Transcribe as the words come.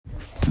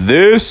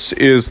This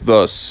is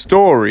the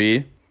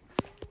story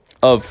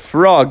of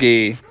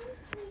Froggy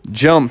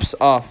jumps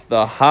off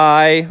the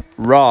high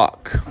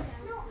rock.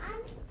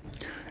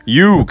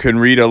 You can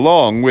read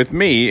along with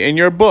me in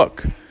your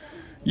book.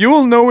 You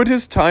will know it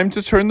is time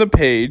to turn the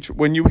page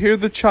when you hear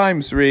the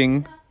chimes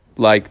ring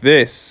like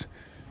this.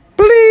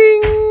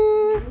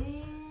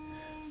 Bling!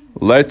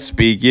 Let's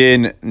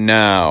begin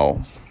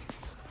now.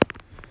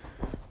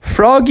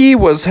 Froggy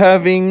was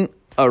having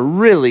a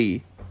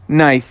really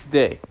nice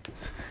day.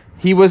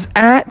 He was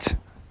at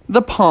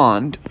the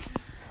pond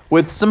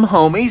with some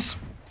homies,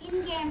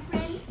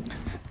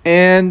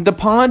 and the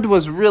pond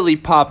was really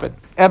popping.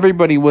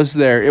 Everybody was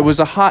there. It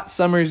was a hot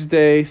summer's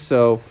day,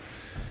 so,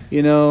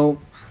 you know,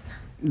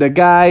 the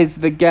guys,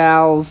 the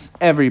gals,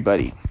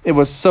 everybody. It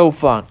was so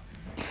fun.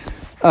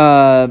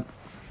 But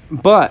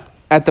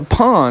at the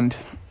pond,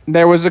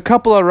 there was a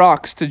couple of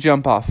rocks to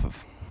jump off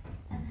of.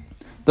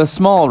 The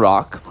small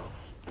rock,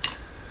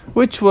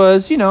 which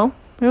was, you know,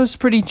 it was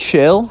pretty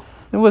chill.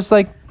 It was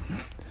like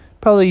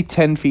probably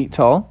 10 feet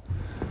tall.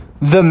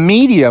 The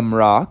medium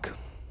rock,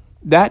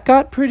 that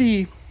got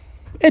pretty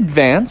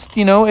advanced,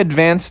 you know,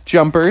 advanced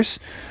jumpers.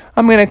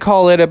 I'm going to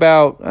call it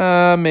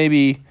about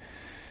maybe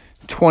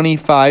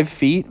 25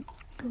 feet.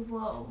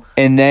 Whoa.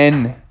 And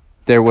then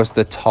there was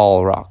the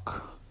tall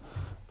rock.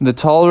 The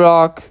tall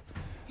rock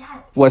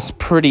was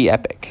pretty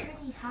epic.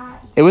 Pretty high.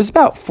 It was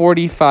about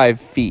 45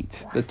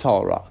 feet, the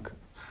tall rock.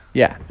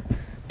 Yeah.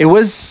 It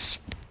was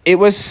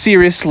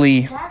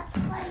seriously... That's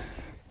like...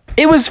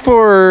 It was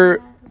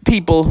for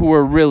people who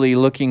were really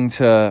looking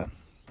to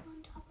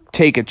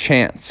take a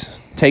chance,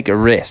 take a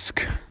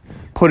risk,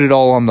 put it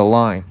all on the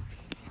line.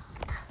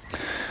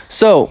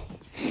 So,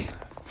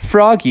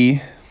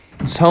 Froggy,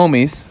 his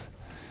homies,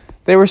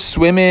 they were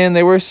swimming,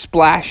 they were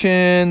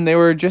splashing, they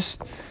were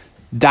just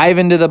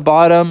diving to the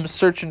bottom,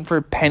 searching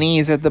for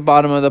pennies at the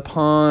bottom of the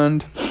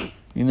pond.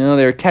 You know,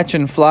 they were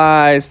catching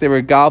flies, they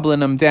were gobbling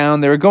them down.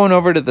 They were going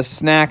over to the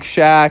snack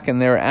shack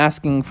and they were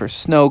asking for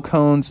snow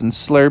cones and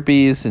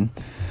Slurpees and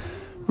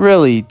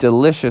really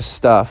delicious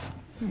stuff.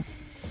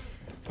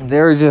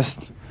 They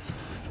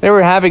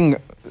were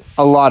having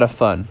a lot of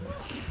fun.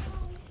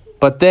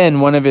 But then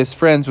one of his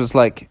friends was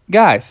like,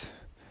 "Guys,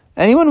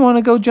 anyone want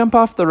to go jump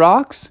off the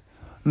rocks?"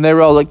 And they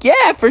were all like,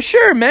 "Yeah, for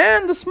sure,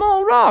 man. The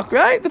small rock,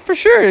 right? For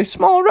sure,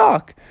 small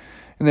rock."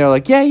 And they were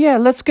like, yeah,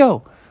 let's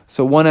go.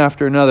 So one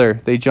after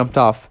another, they jumped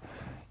off.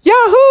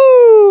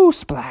 Yahoo!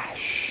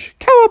 Splash.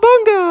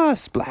 Cowabunga!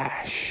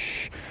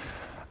 Splash.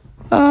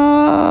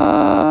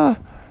 Taco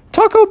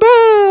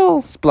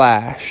Bell!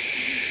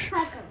 Splash.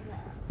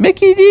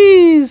 Mickey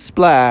D's!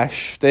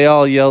 Splash. They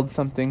all yelled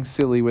something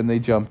silly when they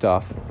jumped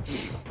off.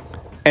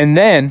 And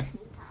then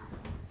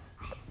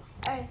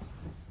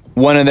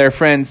one of their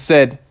friends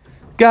said,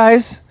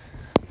 "Guys,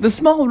 the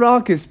small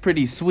rock is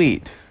pretty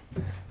sweet,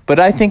 but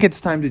I think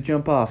it's time to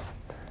jump off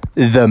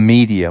the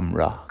medium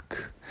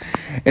rock."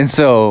 And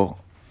so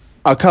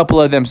a couple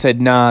of them said,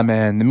 "Nah,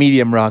 man, the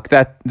medium rock,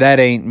 that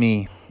ain't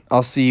me.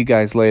 I'll see you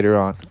guys later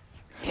on."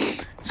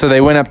 So they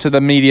went up to the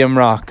medium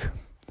rock,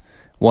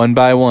 one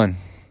by one.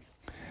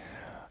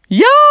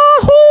 Yahoo!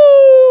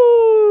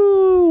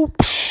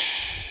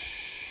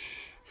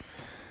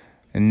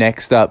 And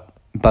next up,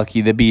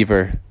 Bucky the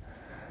Beaver.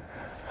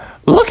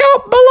 Look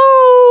out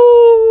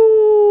below!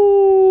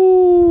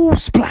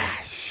 Splash!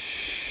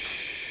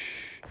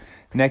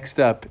 Next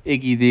up,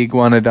 Iggy the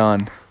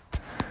Iguanodon.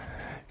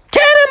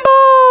 Cannonball!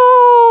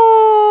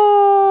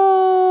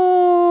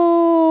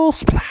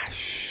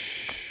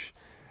 Splash!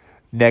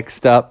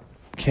 Next up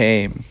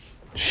came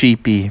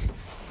Sheepy.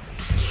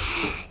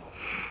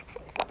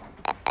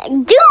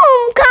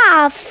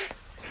 Doomcough!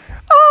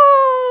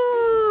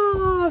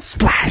 Oh,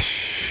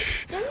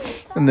 splash!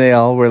 And they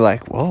all were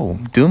like, "Whoa,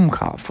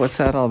 Doomcough, what's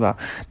that all about?"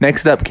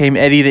 Next up came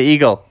Eddie the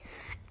Eagle.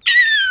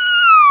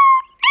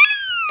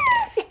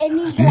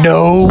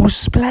 No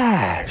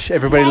splash.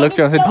 Everybody looked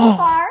around and said,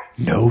 "Oh,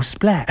 no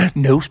splash,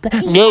 no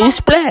splash, no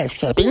splash,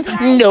 Captain,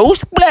 no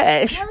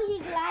splash." No, he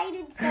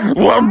glided so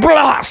Well,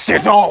 blast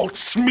it all,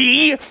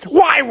 Smee!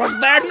 Why was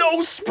there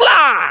no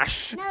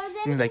splash? No, then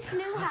And he like,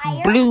 flew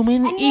higher.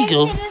 Bloomin' and then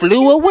eagle he just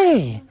flew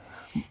away.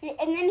 And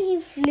then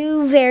he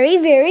flew very,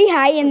 very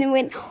high and then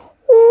went, ooh.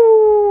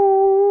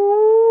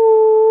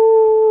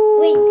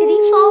 Wait, did he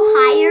fall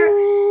higher?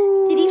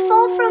 Did he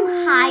fall from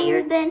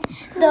higher than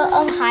the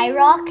high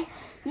rock?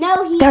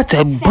 No, he That's a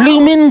fell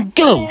bloomin'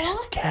 down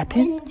ghost,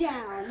 Captain. and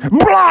down.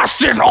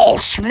 Blast it all,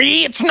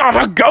 Smee! It's not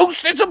a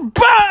ghost, it's a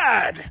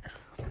bird!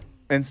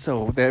 And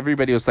so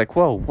everybody was like,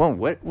 whoa,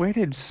 where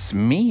did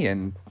Smee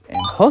and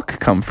Hook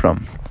come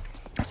from?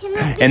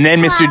 And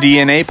then Mr.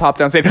 DNA popped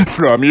out and said,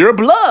 "From your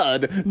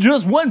blood!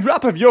 Just one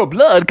drop of your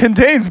blood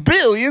contains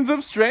billions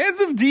of strands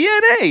of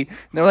DNA!"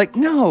 And they're like,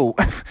 "No,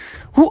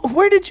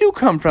 Where did you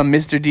come from,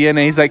 Mr.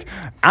 DNA? He's like,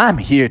 I'm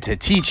here to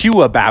teach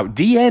you about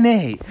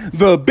DNA,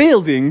 the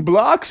building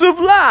blocks of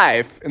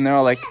life. And they're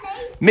all like,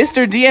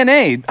 Mr.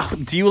 DNA,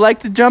 do you like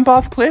to jump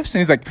off cliffs?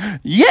 And he's like,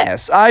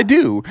 yes, I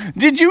do.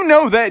 Did you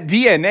know that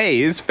DNA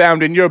is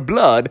found in your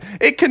blood?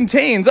 It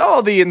contains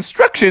all the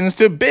instructions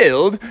to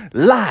build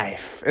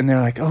life. And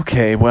they're like,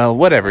 okay, well,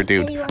 whatever,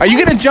 dude. Are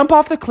you going to jump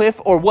off the cliff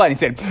or what? And he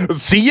said,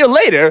 see you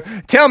later.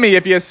 Tell me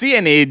if you see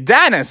any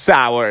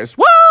dinosaurs.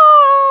 Whoa!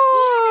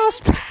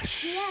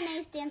 Splash.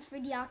 DNA stands for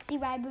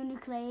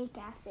deoxyribonucleic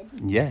acid.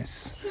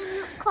 Yes.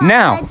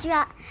 Now,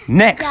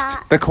 next,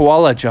 the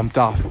koala jumped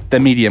off the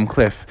medium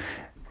cliff.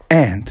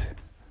 And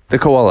the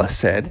koala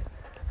said,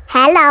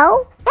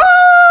 hello.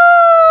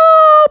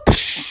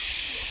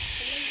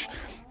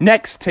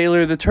 Next,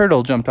 Taylor the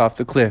turtle jumped off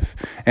the cliff.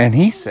 And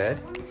he said,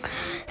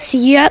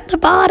 see you at the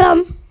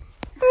bottom.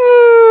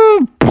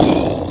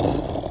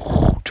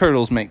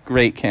 Turtles make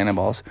great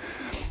cannonballs.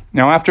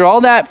 Now, after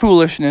all that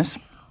foolishness,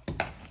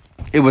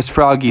 it was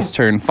Froggy's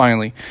turn,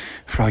 finally.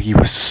 Froggy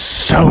was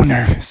so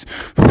nervous.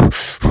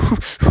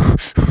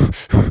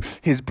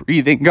 His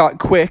breathing got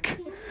quick.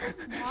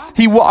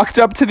 He walked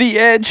up to the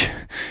edge.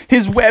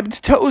 His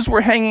webbed toes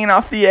were hanging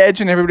off the edge,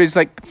 and everybody's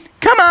like,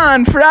 come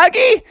on,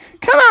 Froggy.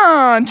 Come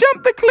on,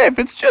 jump the cliff.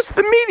 It's just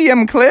the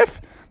medium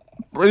cliff.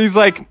 But he's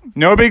like,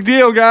 no big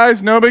deal,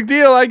 guys. No big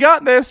deal. I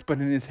got this. But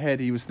in his head,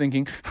 he was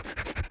thinking,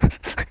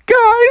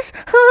 guys,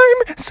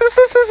 I'm so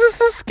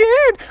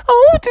scared.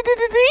 Oh,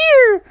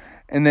 dear.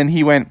 And then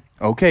he went,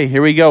 okay,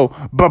 here we go.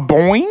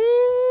 Ba-boing.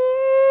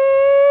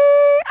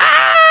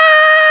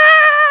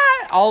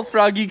 All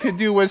Froggy could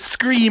do was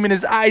scream, and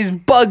his eyes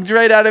bugged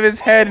right out of his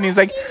head, and he's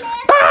like,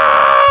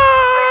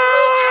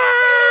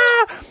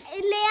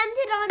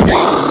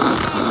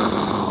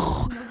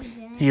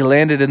 He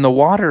landed in the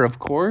water, of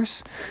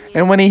course.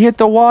 And when he hit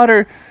the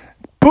water,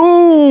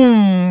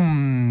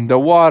 boom! The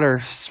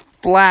water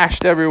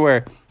splashed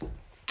everywhere.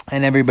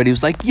 And everybody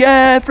was like,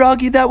 yeah,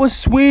 Froggy, that was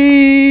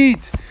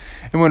sweet.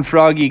 And when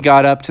Froggy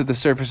got up to the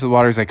surface of the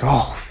water, he's like,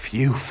 oh,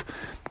 phew.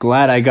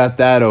 Glad I got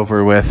that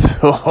over with.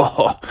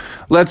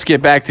 Let's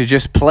get back to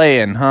just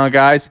playing, huh,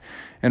 guys?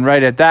 And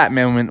right at that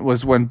moment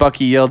was when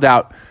Bucky yelled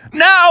out,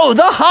 no,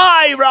 the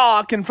high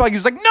rock! And Froggy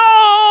was like,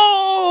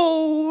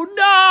 no,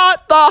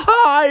 not the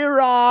high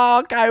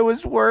rock. I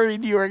was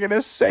worried you were going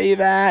to say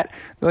that.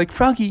 They're like,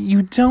 Froggy,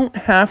 you don't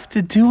have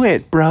to do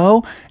it,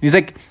 bro. And he's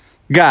like,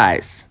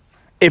 guys,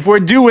 if we're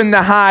doing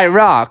the high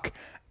rock,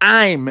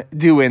 I'm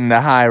doing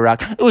the high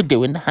rock. We're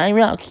doing the high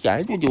rock,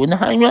 guys. We're doing the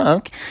high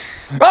rock.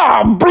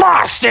 Oh,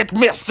 blast it,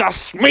 Mr.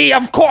 Smee.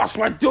 Of course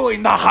we're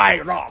doing the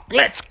high rock.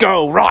 Let's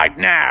go right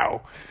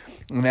now.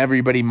 And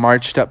everybody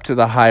marched up to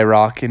the high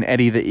rock, and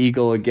Eddie the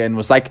Eagle again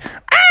was like,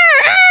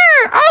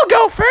 I'll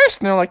go first.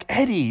 And they're like,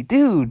 Eddie,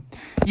 dude,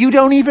 you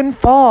don't even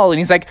fall. And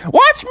he's like,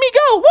 watch me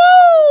go.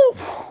 Woo!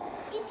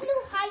 He flew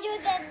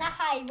higher than the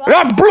high rock.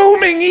 The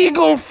blooming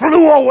eagle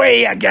flew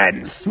away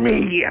again,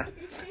 Smee.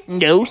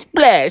 No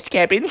splash,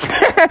 Captain.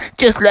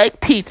 Just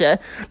like Peter.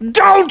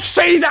 Don't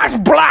say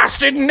that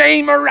blasted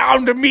name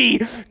around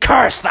me.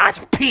 Curse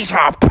that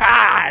Peter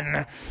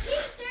Pan.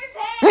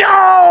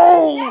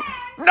 No!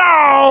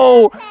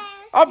 No!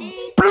 A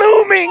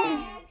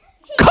blooming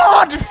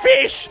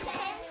codfish.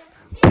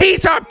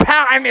 Peter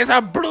Pan is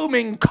a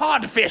blooming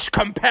codfish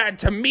compared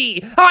to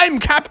me. I'm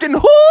Captain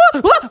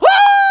Hook.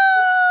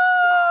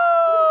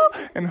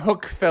 And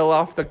Hook fell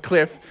off the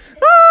cliff.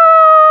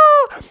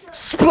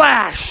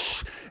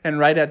 Splash! And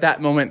right at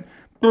that moment,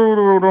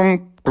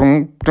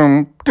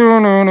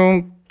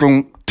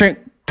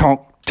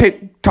 tick-tock,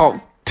 tick.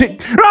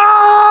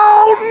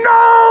 Oh,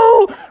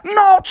 no!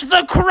 Not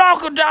the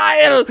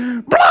crocodile!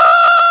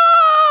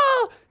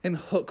 Blah! And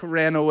Hook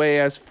ran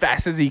away as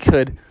fast as he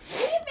could.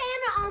 He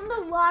ran on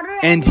the water.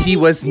 And he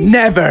was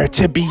never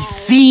to be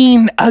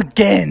seen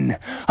again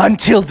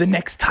until the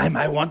next time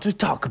I want to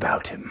talk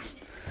about him.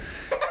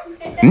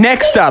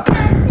 Next up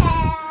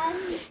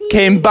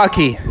came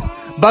Bucky.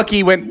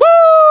 Bucky went, woo!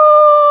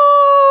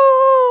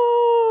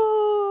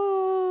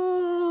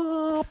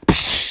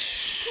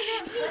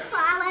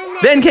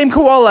 Then came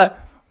Koala.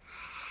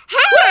 Hey,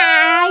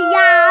 did you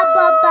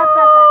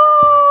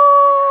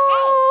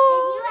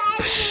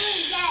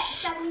actually get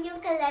some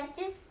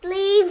eucalyptus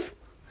leaf?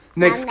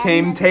 Next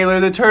came Taylor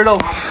the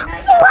Turtle.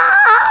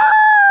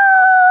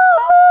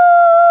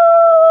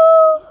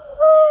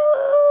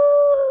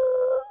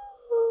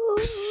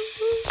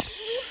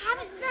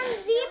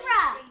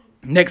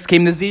 Next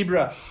came the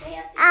zebra.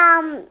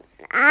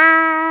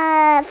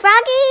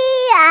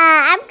 Froggy,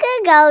 I'm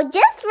gonna go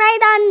just right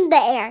on the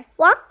air.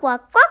 Walk,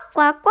 walk, walk,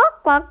 walk,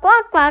 walk, walk,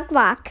 walk, walk,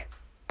 walk.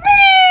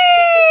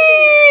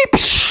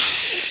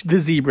 The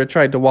zebra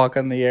tried to walk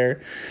on the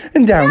air,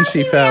 and down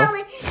she fell.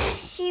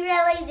 She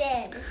really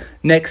did.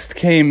 Next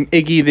came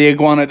Iggy the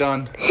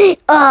iguanodon.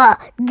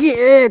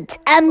 Dude,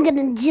 I'm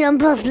gonna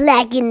jump off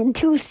like in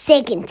 2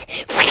 seconds.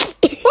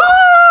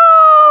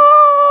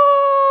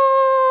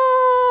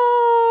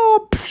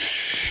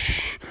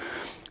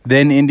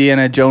 Then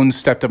Indiana Jones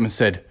stepped up and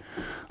said,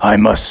 I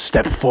must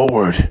step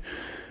forward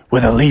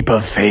with a leap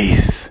of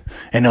faith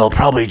and he'll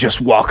probably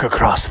just walk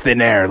across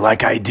thin air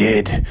like I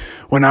did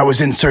when I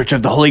was in search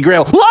of the Holy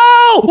Grail.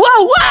 Whoa!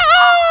 Whoa!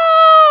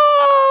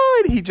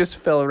 Whoa! And he just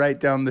fell right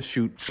down the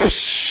chute.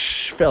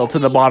 Fell to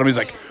the bottom. He's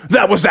like,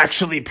 that was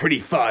actually pretty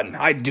fun.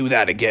 I'd do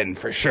that again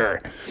for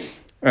sure.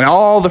 And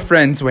all the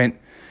friends went.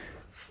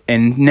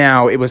 And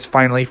now it was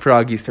finally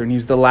Froggy's turn. He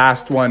was the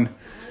last one.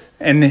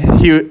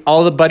 And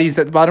all the buddies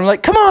at the bottom were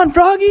like, come on,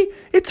 Froggy.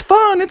 It's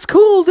fun. It's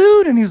cool,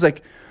 dude. And he's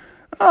like,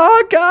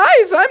 oh,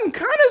 guys, I'm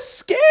kind of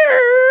scared.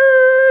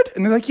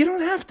 And they're like, you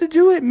don't have to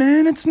do it,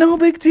 man. It's no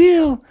big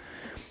deal.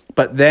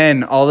 But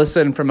then all of a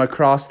sudden from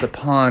across the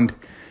pond,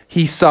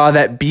 he saw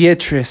that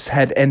Beatrice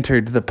had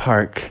entered the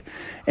park.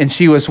 And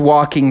she was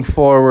walking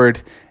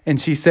forward. And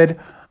she said,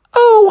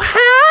 oh,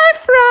 hi,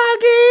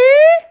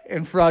 Froggy.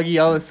 And Froggy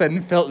all of a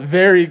sudden felt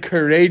very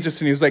courageous.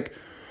 And he was like,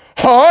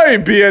 hi,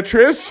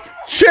 Beatrice.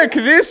 Check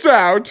this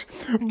out.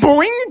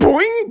 Boing,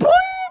 boing,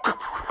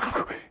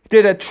 boing.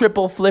 Did a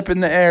triple flip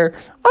in the air.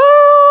 Oh!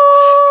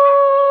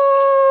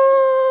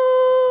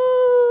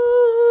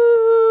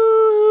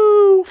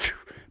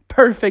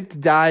 Perfect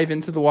dive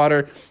into the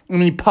water.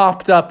 And he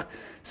popped up,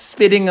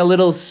 spitting a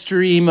little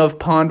stream of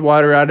pond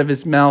water out of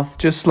his mouth,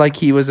 just like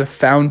he was a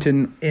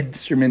fountain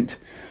instrument.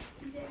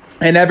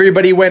 And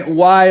everybody went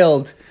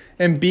wild.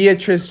 And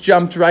Beatrice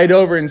jumped right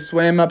over and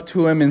swam up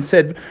to him and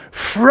said,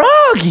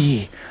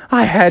 Froggy,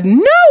 I had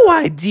no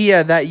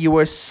idea that you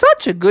were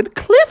such a good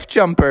cliff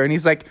jumper. And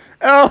he's like,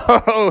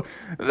 oh,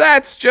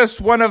 that's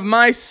just one of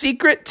my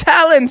secret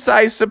talents,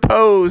 I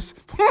suppose.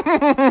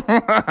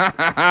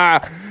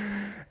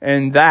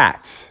 And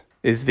that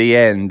is the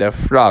end of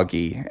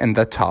Froggy and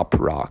the Top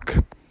Rock.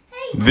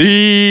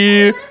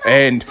 The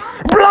end.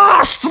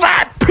 Blast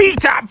that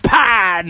Peter Pan!